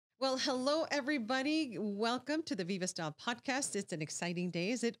Well, hello, everybody. Welcome to the VivaStyle Podcast. It's an exciting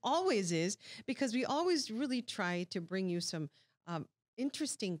day, as it always is, because we always really try to bring you some um,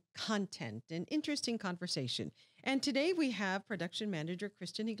 interesting content and interesting conversation. And today we have production manager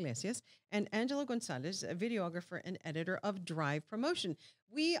Christian Iglesias and Angela Gonzalez, a videographer and editor of Drive Promotion.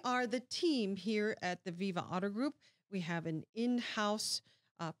 We are the team here at the Viva Auto Group. We have an in house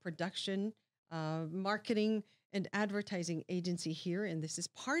production, marketing, and advertising agency here, and this is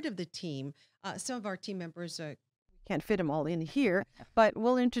part of the team. Some of our team members can't fit them all in here, but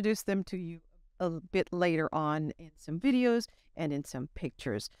we'll introduce them to you a bit later on in some videos and in some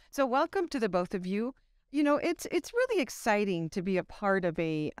pictures. So, welcome to the both of you. You know, it's really exciting to be a part of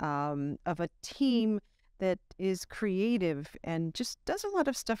a team that is creative and just does a lot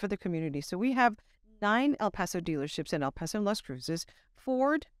of stuff for the community. So we have 9 El Paso dealerships in El Paso and Las Cruces,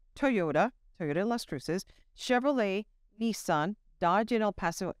 Ford, Toyota Las Cruces, Chevrolet, Nissan, Dodge in El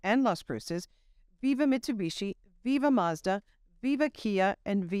Paso and Las Cruces, Viva Mitsubishi, Viva Mazda, Viva Kia,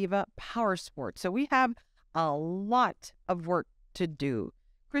 and Viva Power Sports. So we have a lot of work to do.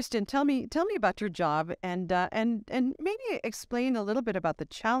 Kristen, tell me about your job and maybe explain a little bit about the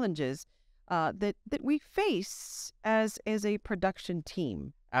challenges that we face as a production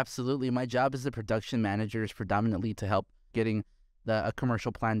team. Absolutely. My job as a production manager is predominantly to help getting a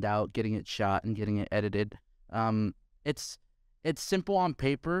commercial planned out, getting it shot, and getting it edited. It's simple on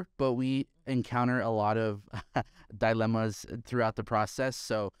paper, but we encounter a lot of dilemmas throughout the process.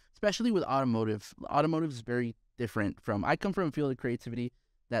 So especially with automotive is very different from. I come from a field of creativity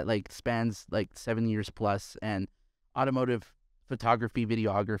that spans 7 years plus, and automotive photography,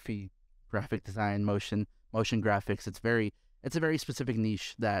 videography, graphic design, motion graphics. It's a very specific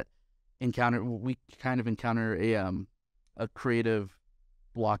niche that we kind of encounter a creative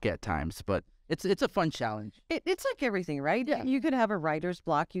block at times, but it's a fun challenge. It's like everything, right? Yeah. You could have a writer's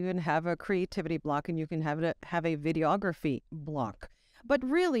block, you can have a creativity block, and you can have a videography block. But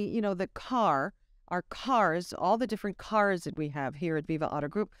really, you know, our cars, all the different cars that we have here at Viva Auto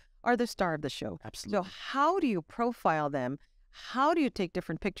Group are the star of the show. Absolutely. So how do you profile them? How do you take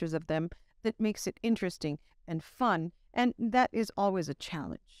different pictures of them that makes it interesting and fun? And that is always a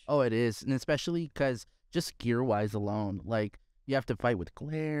challenge. Oh, it is. And especially because just gear-wise alone, you have to fight with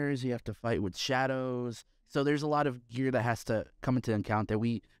glares, you have to fight with shadows. So there's a lot of gear that has to come into account that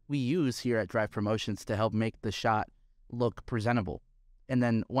we use here at Drive Promotions to help make the shot look presentable. And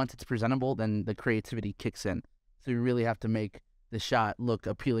then once it's presentable, then the creativity kicks in. So you really have to make the shot look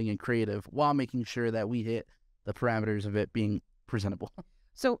appealing and creative while making sure that we hit the parameters of it being presentable.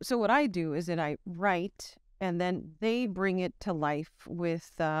 So what I do is that I write, and then they bring it to life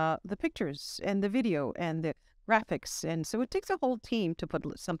with the pictures and the video and the graphics. And so it takes a whole team to put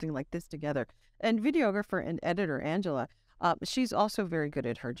something like this together. And videographer and editor Angela, she's also very good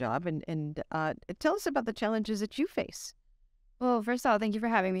at her job. And tell us about the challenges that you face. Well, first of all, thank you for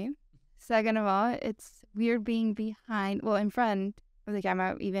having me. Second of all, it's weird being in front of the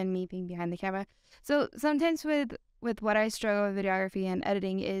camera, even me being behind the camera. So sometimes with what I struggle with videography and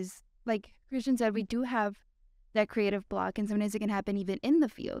editing is, like Christian said, we do have that creative block, and sometimes it can happen even in the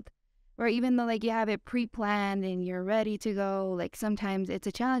field, where even though you have it pre-planned and you're ready to go, sometimes it's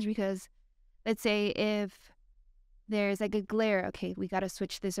a challenge because, let's say if there's a glare, okay, we got to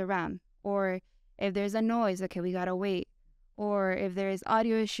switch this around. Or if there's a noise, okay, we got to wait. Or if there's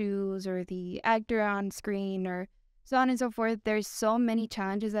audio issues or the actor on screen or so on and so forth, there's so many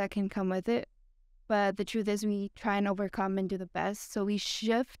challenges that can come with it. But the truth is we try and overcome and do the best. So we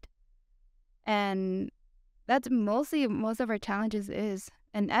shift, and that's most of our challenges is.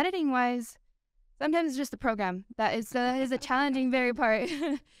 And editing wise, sometimes it's just the program that is a challenging very part.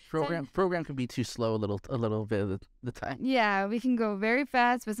 Program can be too slow a little bit of the time. Yeah, we can go very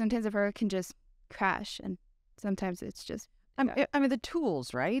fast, but sometimes the program can just crash, and sometimes it's just. I mean, the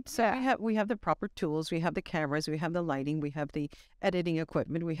tools, right? So Yeah. we have the proper tools, we have the cameras, we have the lighting, we have the editing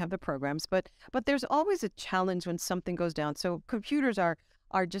equipment, we have the programs, but there's always a challenge when something goes down. So computers are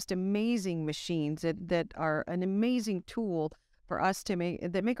just amazing machines that are an amazing tool for us to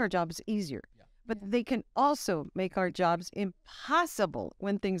make our jobs easier. Yeah. But they can also make our jobs impossible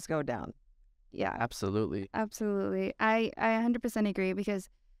when things go down. Yeah, Absolutely. absolutely. I 100% agree, because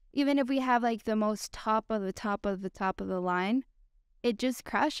even if we have the most top of the line, it just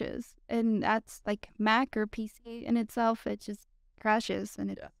crashes. And that's Mac or PC in itself, it just crashes.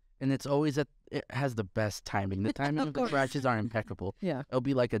 And And it's always it has the best timing. The timing of the crashes are impeccable. Yeah. It'll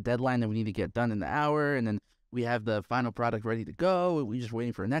be like a deadline that we need to get done in the hour, and then we have the final product ready to go. We're just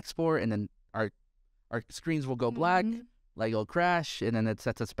waiting for an export, and then our screens will go black, Mhm. it'll crash, and then it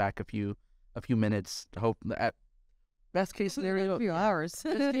sets us back a few minutes. best case scenario, A few hours.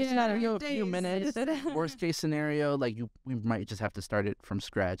 best case scenario, a Days. few minutes. Worst case scenario, like we might just have to start it from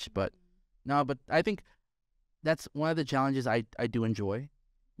scratch. But no, but I think that's one of the challenges I do enjoy,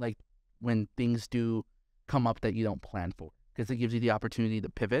 like when things do come up that you don't plan for, because it gives you the opportunity to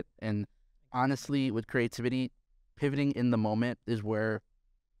pivot. And honestly, with creativity, pivoting in the moment is where,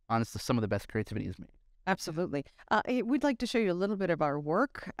 honestly, some of the best creativity is made. Absolutely. We'd like to show you a little bit of our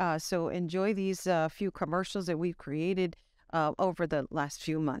work. So enjoy these few commercials that we've created over the last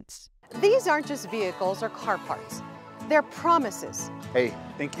few months. These aren't just vehicles or car parts. They're promises Hey,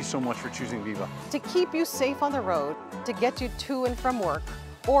 thank you so much for choosing Viva. to keep you safe on the road, to get you to and from work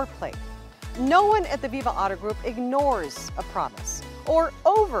or play. No one at the Viva Auto Group ignores a promise or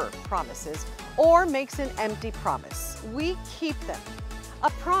over promises or makes an empty promise. We keep them. A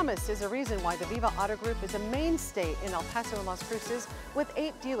promise is a reason why the Viva Auto Group is a mainstay in El Paso and Las Cruces with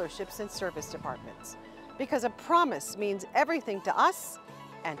 8 dealerships and service departments. Because a promise means everything to us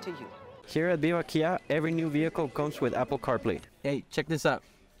and to you. Here at Viva Kia, every new vehicle comes with Apple CarPlay. Hey, check this out.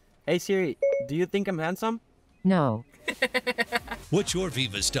 Hey Siri, do you think I'm handsome? No. What's your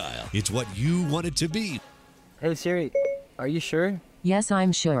Viva style? It's what you want it to be. Hey Siri, are you sure? Yes,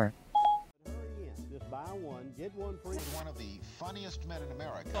 I'm sure. One of the funniest men in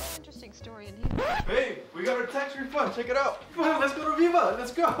America. Interesting story in here. Hey, we got our tax refund. Check it out. Come on, let's go to Viva.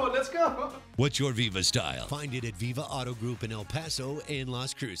 Let's go. Let's go. What's your Viva style? Find it at Viva Auto Group in El Paso and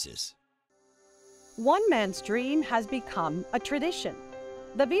Las Cruces. One man's dream has become a tradition.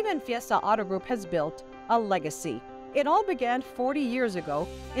 The Viva and Fiesta Auto Group has built a legacy. It all began 40 years ago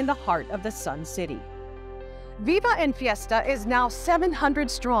in the heart of the Sun City. Viva and Fiesta is now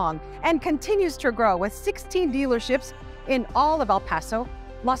 700 strong and continues to grow with 16 dealerships in all of El Paso,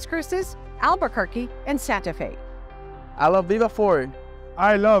 Las Cruces, Albuquerque, and Santa Fe. I love Viva Ford.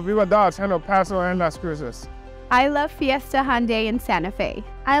 I love Viva Dodge in El Paso and Las Cruces. I love Fiesta Hyundai in Santa Fe.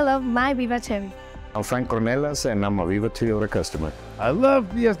 I love my Viva Chevy. I'm Frank Cornelas, and I'm a Viva Toyota customer. I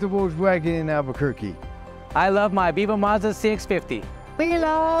love Fiesta Volkswagen in Albuquerque. I love my Viva Mazda CX-50. We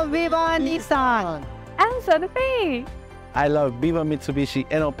love Viva Nissan. And Santa Fe. I love Viva Mitsubishi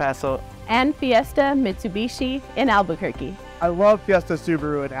in El Paso. And Fiesta Mitsubishi in Albuquerque. I love Fiesta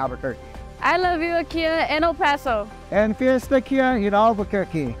Subaru in Albuquerque. I love Viva Kia in El Paso. And Fiesta Kia in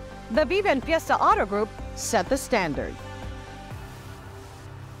Albuquerque. The Viva and Fiesta Auto Group set the standard.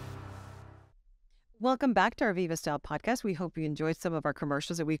 Welcome back to our VivaStyle Podcast. We hope you enjoyed some of our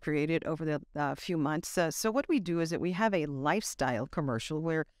commercials that we created over the few months. So what we do is that we have a lifestyle commercial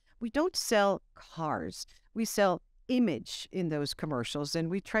where we don't sell cars. We sell image in those commercials, and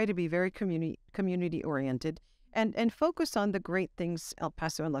we try to be very community oriented and focus on the great things El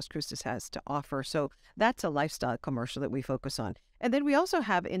Paso and Las Cruces has to offer. So that's a lifestyle commercial that we focus on. And then we also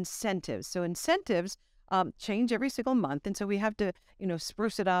have incentives. So incentives change every single month, and so we have to,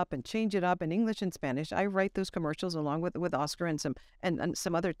 spruce it up and change it up in English and Spanish. I write those commercials along with Oscar and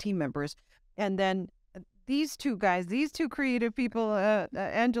some other team members, and then these two guys, these two creative people,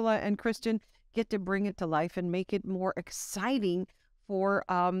 Angela and Christian, get to bring it to life and make it more exciting for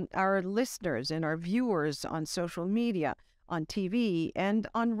our listeners and our viewers on social media, on TV, and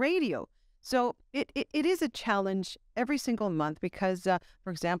on radio. So it is a challenge every single month because,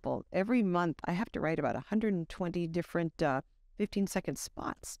 for example, every month I have to write about 120 different 15-second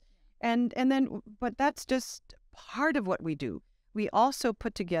spots. But that's just part of what we do. We also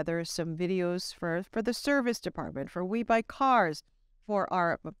put together some videos for the service department, for We Buy Cars, for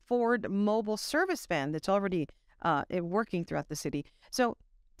our Ford mobile service van that's already working throughout the city. So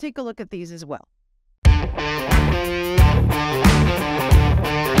take a look at these as well.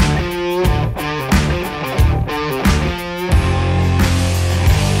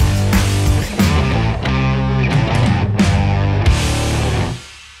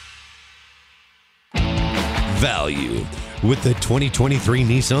 Value with the 2023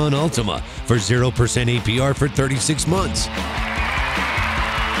 Nissan Altima for 0% APR for 36 months.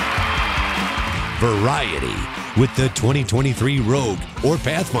 Variety with the 2023 Rogue or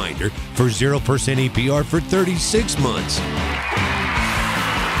Pathfinder for 0% APR for 36 months.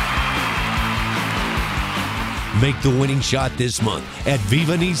 Make the winning shot this month at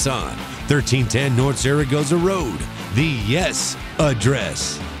Viva Nissan, 1310 North Zaragoza Road, the Yes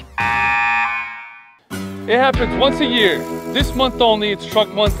address. It happens once a year. This month only, it's Truck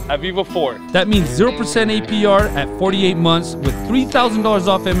Month at Viva Ford. That means 0% APR at 48 months with $3,000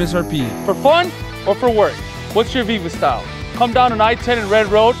 off MSRP. For fun or for work? What's your Viva style? Come down on I-10 and Red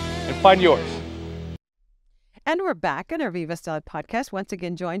Road and find yours. And we're back in our VivaStyle Podcast, once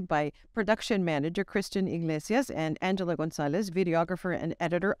again joined by production manager Christian Iglesias and Angela Gonzalez, videographer and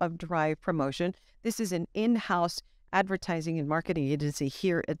editor of Drive Promotion. This is an in-house advertising and marketing agency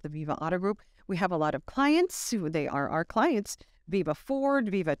here at the Viva Auto Group. We have a lot of clients. They are our clients. Viva Ford,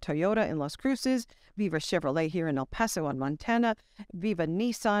 Viva Toyota in Las Cruces, Viva Chevrolet here in El Paso on Montana, Viva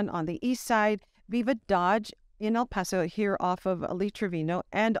Nissan on the east side, Viva Dodge in El Paso here off of Ali Trevino,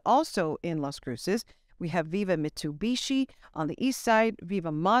 and also in Las Cruces. We have Viva Mitsubishi on the east side,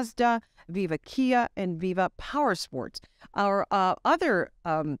 Viva Mazda, Viva Kia, and Viva Power Sports. Our other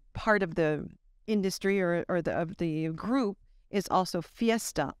part of the industry or of the group is also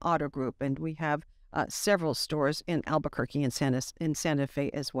Fiesta Auto Group, and we have several stores in Albuquerque and Santa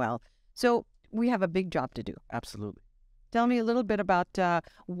Fe as well. So we have a big job to do. Absolutely. Tell me a little bit about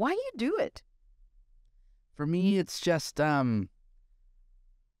why you do it. For me, it's just, I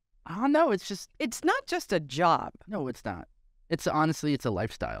don't know. It's not just a job. No, it's not. It's honestly, it's a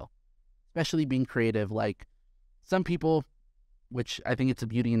lifestyle, especially being creative. Like some people, which I think it's a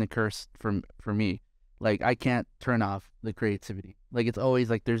beauty and a curse for me. Like I can't turn off the creativity. Like it's always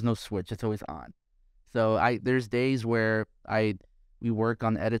like there's no switch. It's always on. So there's days where we work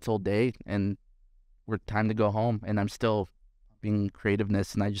on edits all day and we're time to go home and I'm still being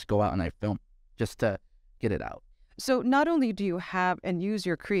creativeness and I just go out and I film just to get it out. So not only do you have and use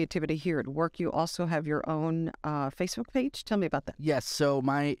your creativity here at work, you also have your own Facebook page. Tell me about that. Yes. So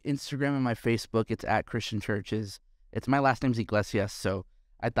my Instagram and my Facebook, it's at Christian Churches. It's my last name's Iglesias. So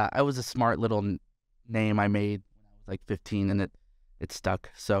I thought it was a smart little name I made when I was like 15 and it stuck.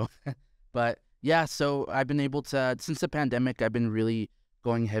 So, but yeah, so I've been able to, since the pandemic, I've been really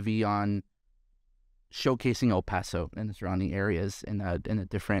going heavy on showcasing El Paso and the surrounding areas in a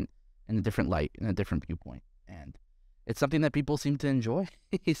different light, in a different viewpoint. And it's something that people seem to enjoy.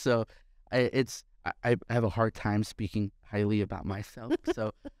 So I have a hard time speaking highly about myself.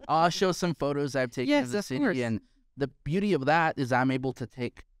 So I'll show some photos I've taken of the city. Course. And the beauty of that is I'm able to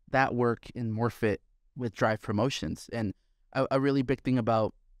take that work and morph it with Drive Promotions. And a really big thing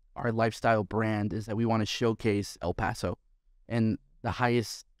about our lifestyle brand is that we want to showcase El Paso and the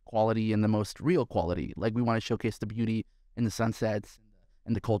highest quality and the most real quality. Like we want to showcase the beauty in the sunsets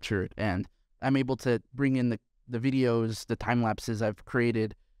and the culture. And I'm able to bring in the videos, the time lapses I've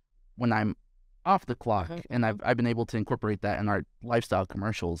created when I'm off the clock. And I've been able to incorporate that in our lifestyle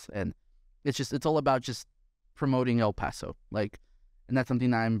commercials. And it's all about just promoting El Paso. Like, and that's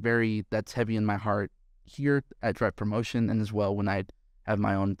something that's heavy in my heart here at Drive Promotion and as well when I have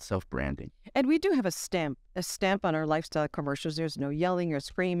my own self-branding. And we do have a stamp on our lifestyle commercials. There's no yelling or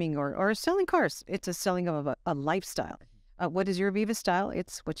screaming or selling cars. It's a selling of a lifestyle. What is your Viva style?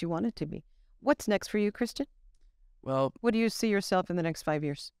 It's what you want it to be. What's next for you, Christian? Well, what do you see yourself in the next 5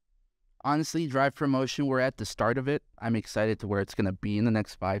 years? Honestly, Drive Promotion, we're at the start of it. I'm excited to where it's going to be in the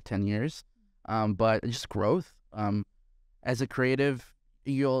next 5-10 years. But just growth. As a creative,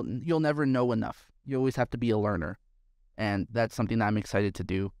 you'll never know enough. You always have to be a learner. And that's something I'm excited to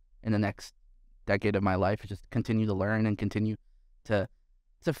do in the next decade of my life, is just continue to learn and continue to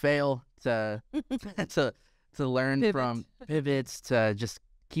fail, to learn from pivots, to just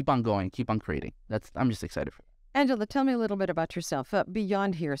keep on going, keep on creating. I'm just excited for that. Angela, tell me a little bit about yourself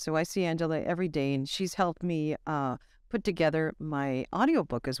beyond here. So I see Angela every day, and she's helped me put together my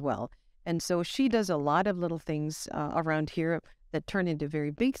audiobook as well. And so she does a lot of little things around here that turn into very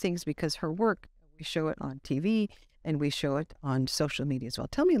big things because her work, we show it on TV and we show it on social media as well.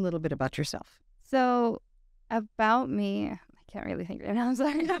 Tell me a little bit about yourself. So about me, I can't really think right now. I'm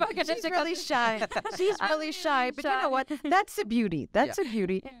sorry. She's really shy. She's really shy. But you know what? That's a beauty. That's a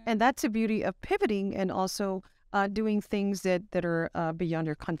beauty. And that's a beauty of pivoting and also doing things that are beyond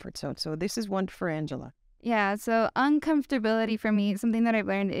your comfort zone. So this is one for Angela. Yeah. So uncomfortability for me, something that I've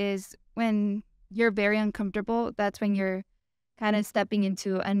learned is when you're very uncomfortable, that's when you're kind of stepping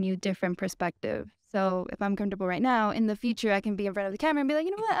into a new, different perspective. So if I'm comfortable right now, in the future, I can be in front of the camera and be like,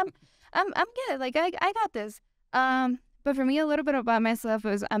 you know what, I'm good. Like, I got this. But for me, a little bit about myself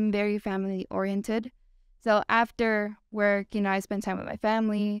is I'm very family oriented. So after work, I spend time with my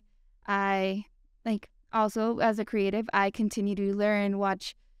family. I also as a creative, I continue to learn,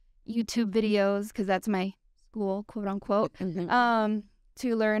 watch YouTube videos because that's my school, quote unquote.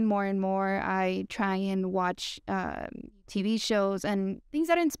 To learn more and more, I try and watch TV shows, and things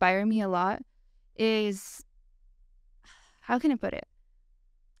that inspire me a lot is, how can I put it?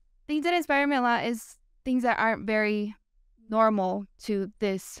 Things that inspire me a lot is things that aren't very normal to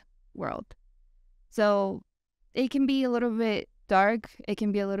this world. So it can be a little bit dark, it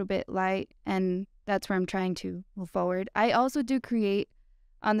can be a little bit light, and that's where I'm trying to move forward. I also do create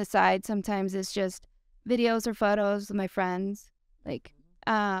on the side. Sometimes it's just videos or photos with my friends.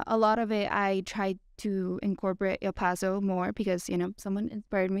 A lot of it I try to incorporate El Paso more because, someone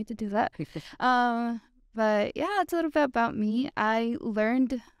inspired me to do that. But yeah, it's a little bit about me. I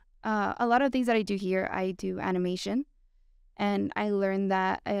learned a lot of things that I do here. I do animation, and I learned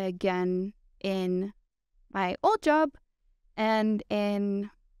that again in my old job and in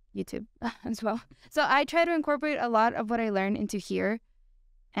YouTube as well. So I try to incorporate a lot of what I learned into here,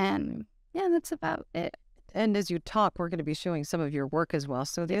 and yeah, that's about it. And as you talk, we're going to be showing some of your work as well.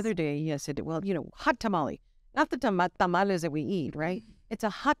 So the other day, yes, well, hot tamale, not the tamales that we eat, right? It's a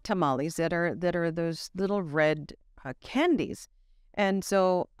hot tamales that are those little red candies. And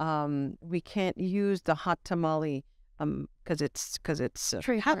so we can't use the hot tamale because it's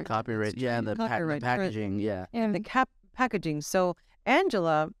copyright. Yeah, the packaging. Yeah. And the packaging. So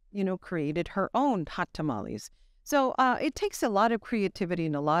Angela, created her own hot tamales. So it takes a lot of creativity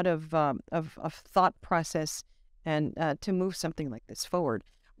and a lot of thought process and to move something like this forward.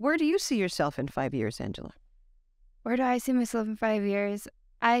 Where do you see yourself in 5 years, Angela? Where do I see myself in 5 years?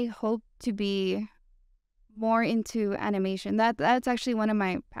 I hope to be more into animation. That's actually one of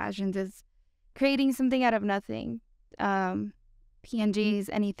my passions, is creating something out of nothing. PNGs,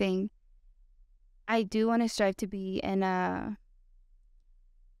 anything. I do want to strive to be in a...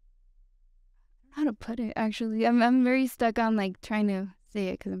 how to put it, actually. I'm very stuck on trying to say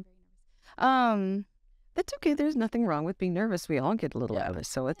it because I'm very nervous. That's okay. There's nothing wrong with being nervous. We all get a little nervous,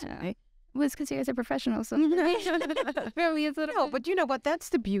 so it's okay. Well, it's because you guys are professionals, so for me it's a little No, but you know what? That's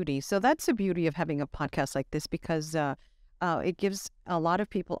the beauty. So that's the beauty of having a podcast like this, because it gives a lot of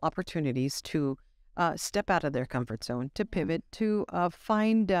people opportunities to step out of their comfort zone, to pivot, to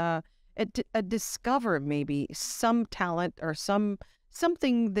find, discover maybe some talent or something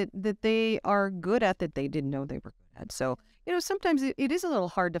that they are good at that they didn't know they were good at. So, sometimes it is a little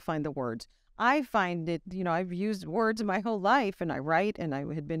hard to find the words. I find it, I've used words my whole life, and I write, and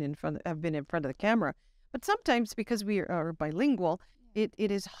I've been in front of the camera. But sometimes, because we are bilingual, it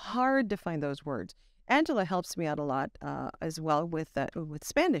is hard to find those words. Angela helps me out a lot as well with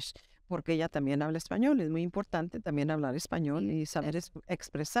Spanish, porque ella también habla español. Es muy importante también hablar español y saber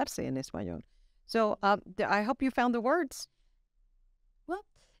expresarse en español. So I hope you found the words.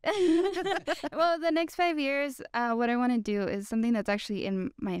 Well, the next 5 years, what I want to do is something that's actually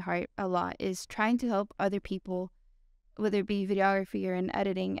in my heart a lot, is trying to help other people, whether it be videography or in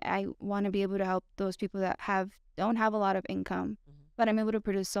editing. I want to be able to help those people that don't have a lot of income, but I'm able to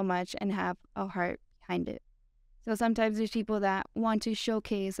produce so much and have a heart behind it. So sometimes there's people that want to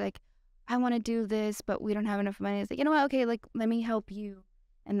showcase, I want to do this, but we don't have enough money. It's you know what? Okay, let me help you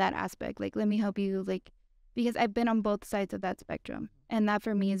in that aspect. Let me help you, because I've been on both sides of that spectrum. And that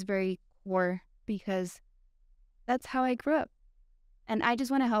for me is very core, because that's how I grew up. And I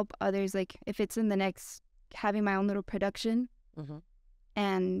just want to help others, if it's in the next, having my own little production.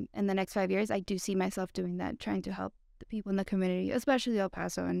 And in the next 5 years, I do see myself doing that, trying to help the people in the community, especially El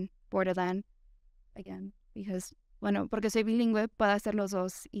Paso and Borderland, again, because, porque soy bilingüe, puedo hacer los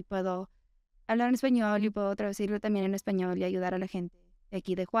dos y puedo hablar en español y puedo traducirlo también en español y ayudar a la gente de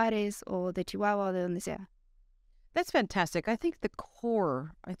aquí de Juárez o de Chihuahua o de donde sea. That's fantastic. I think the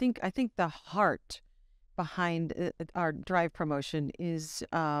core, I think the heart behind our drive promotion is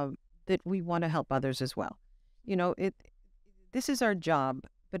that we want to help others as well. This is our job,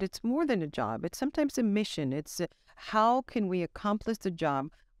 but it's more than a job. It's sometimes a mission. It's how can we accomplish the job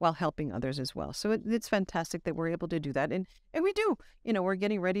while helping others as well. So it's fantastic that we're able to do that, and we do. We're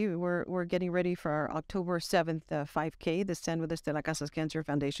getting ready. We're getting ready for our October 7th 5K, the San Luis de la Casas Cancer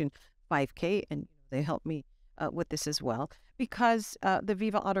Foundation 5K, and they help me with this as well, because the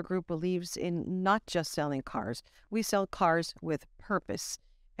Viva Auto Group believes in not just selling cars. We sell cars with purpose,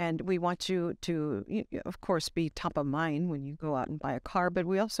 and we want you to, of course, be top of mind when you go out and buy a car. But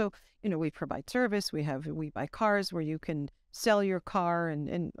we also, we provide service. We buy cars where you can sell your car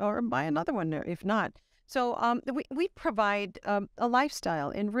or buy another one if not. So we provide a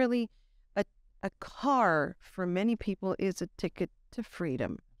lifestyle, and really a car for many people is a ticket to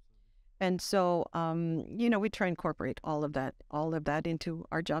freedom. And so, we try and incorporate all of that into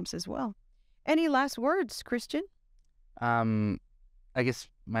our jobs as well. Any last words, Christian? I guess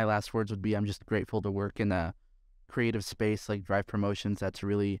my last words would be, I'm just grateful to work in a creative space like Drive Promotions that's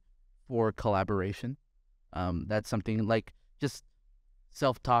really for collaboration. That's something just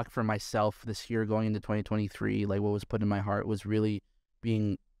self-talk for myself this year going into 2023. What was put in my heart was really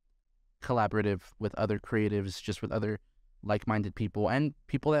being collaborative with other creatives, just with other like-minded people and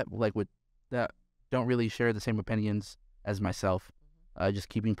people that that don't really share the same opinions as myself. Just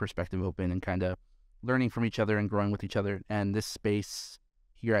keeping perspective open and kind of learning from each other and growing with each other. And this space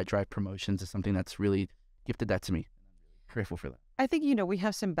here at Drive Promotions is something that's really gifted that to me. I'm grateful for that. I think we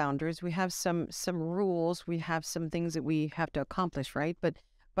have some boundaries, we have some rules, we have some things that we have to accomplish, right? But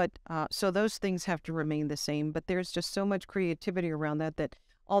But so those things have to remain the same. But there's just so much creativity around that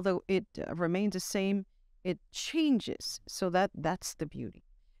although it remains the same, it changes. So that's the beauty.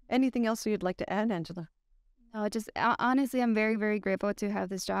 Anything else you'd like to add, Angela? No, just honestly, I'm very, very grateful to have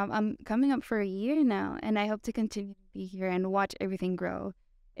this job. I'm coming up for a year now, and I hope to continue to be here and watch everything grow.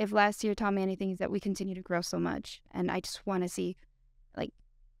 If last year taught me anything, is that we continue to grow so much, and I just want to see, like,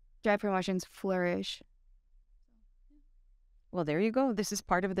 drive promotions flourish. Well, there you go. This is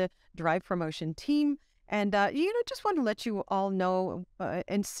part of the Drive Promotion team. And, just want to let you all know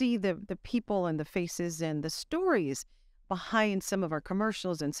and see the people and the faces and the stories behind some of our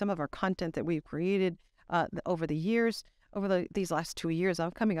commercials and some of our content that we've created over the years, these last 2 years.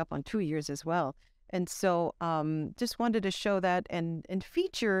 I'm coming up on 2 years as well. And so just wanted to show that and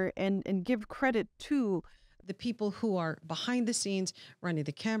feature and give credit to the people who are behind the scenes, running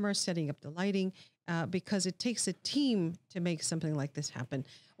the camera, setting up the lighting, because it takes a team to make something like this happen.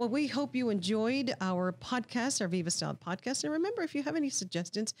 Well, we hope you enjoyed our podcast, our VivaStyle Podcast. And remember, if you have any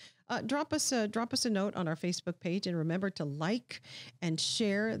suggestions, drop us a note on our Facebook page. And remember to like and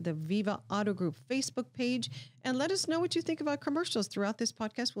share the Viva Auto Group Facebook page. And let us know what you think about commercials. Throughout this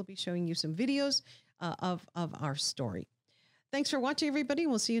podcast, we'll be showing you some videos of our story. Thanks for watching, everybody.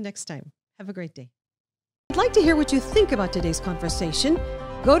 We'll see you next time. Have a great day. I'd like to hear what you think about today's conversation.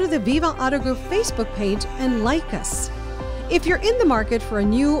 Go to the Viva Auto Group Facebook page and like us. If you're in the market for a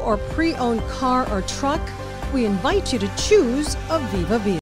new or pre-owned car or truck, we invite you to choose a Viva vehicle.